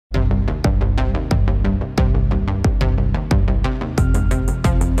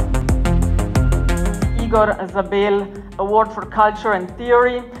Igor Zabel Award for Culture and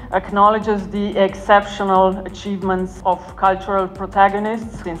Theory acknowledges the exceptional achievements of cultural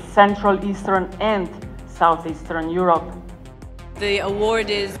protagonists in Central, Eastern and Southeastern Europe. The award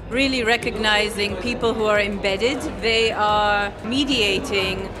is really recognizing people who are embedded. They are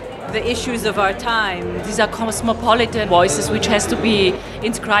mediating the issues of our time. These are cosmopolitan voices which has to be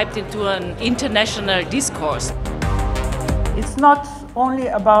inscribed into an international discourse. It's not only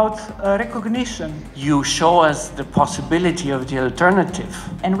about recognition. You show us the possibility of the alternative.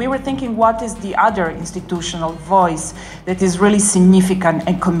 And we were thinking, what is the other institutional voice that is really significant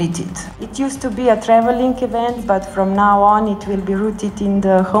and committed? It used to be a traveling event, but from now on it will be rooted in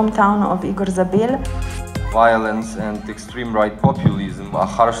the hometown of Igor Zabel. Violence and extreme right populism are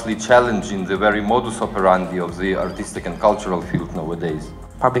harshly challenging the very modus operandi of the artistic and cultural field nowadays.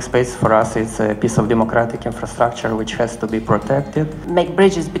 Public space for us is a piece of democratic infrastructure which has to be protected. Make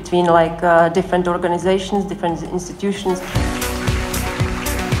bridges between different organizations, different institutions.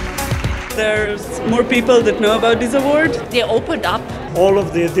 There's more people that know about this award. They opened up. All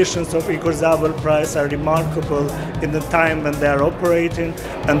of the editions of Igor Zabel Prize are remarkable in the time when they are operating,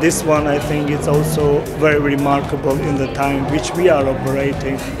 and this one I think is also very remarkable in the time which we are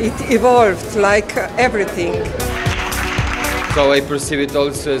operating. It evolved like everything. So I perceive it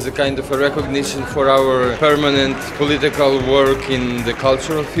also as a kind of a recognition for our permanent political work in the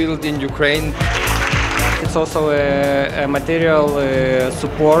cultural field in Ukraine. It's also a material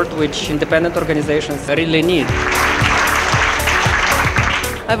support which independent organizations really need.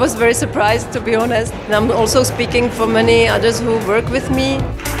 I was very surprised, to be honest. And I'm also speaking for many others who work with me.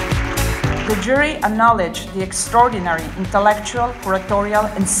 The jury acknowledged the extraordinary intellectual, curatorial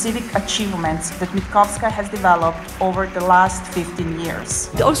and civic achievements that Mitkovska has developed over the last 15 years.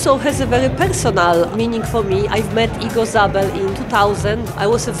 It also has a very personal meaning for me. I've met Igor Zabel in 2000. I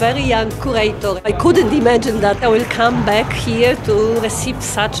was a very young curator. I couldn't imagine that I will come back here to receive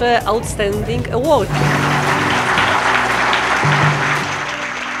such an outstanding award.